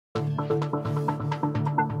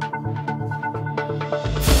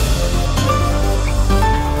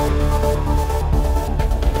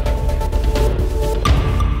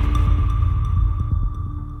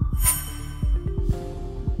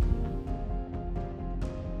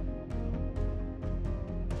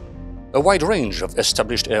A wide range of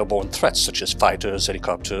established airborne threats such as fighters,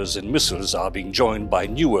 helicopters and missiles are being joined by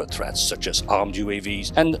newer threats such as armed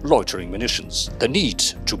UAVs and loitering munitions. The need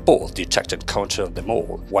to both detect and counter them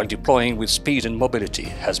all while deploying with speed and mobility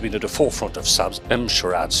has been at the forefront of Saab's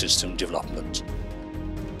MSHORAD system development.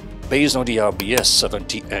 Based on the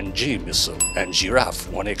RBS-70NG missile and Giraffe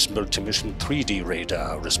 1X multi-mission 3D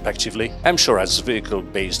radar respectively, MSHORAD's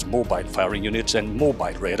vehicle-based mobile firing unit and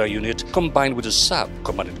mobile radar unit combined with the Saab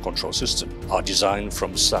command and control system are designed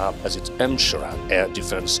from Saab as its MSHORAD air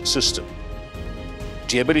defense system.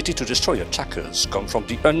 The ability to destroy attackers comes from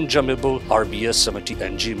the unjammable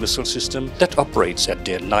RBS-70NG missile system that operates at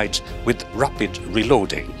day and night with rapid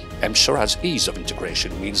reloading. MSHORAD's ease of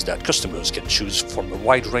integration means that customers can choose from a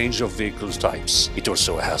wide range of vehicle types. It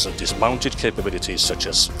also has a dismounted capabilities such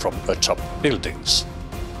as from atop buildings.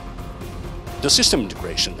 The system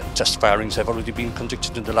integration and test firings have already been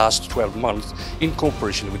conducted in the last 12 months in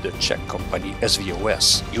cooperation with the Czech company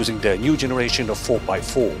SVOS, using their new generation of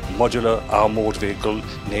 4x4 modular armored vehicle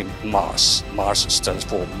named MARS. MARS stands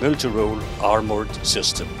for Multi-Role Armored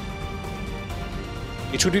System.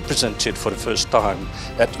 It will be presented for the first time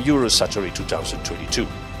at Eurosatory 2022.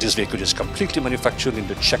 This vehicle is completely manufactured in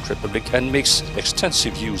the Czech Republic and makes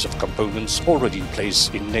extensive use of components already in place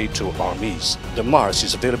in NATO armies. The MARS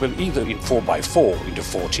is available either in 4x4 in the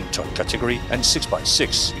 14-ton category and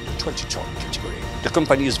 6x6 in the 20-ton category. The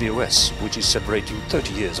company SVOS, which is celebrating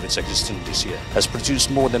 30 years of its existence this year, has produced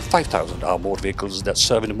more than 5,000 armored vehicles that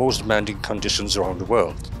serve in the most demanding conditions around the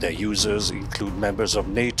world. Their users include members of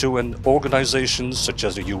NATO and organizations such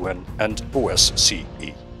as the UN and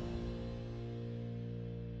OSCE.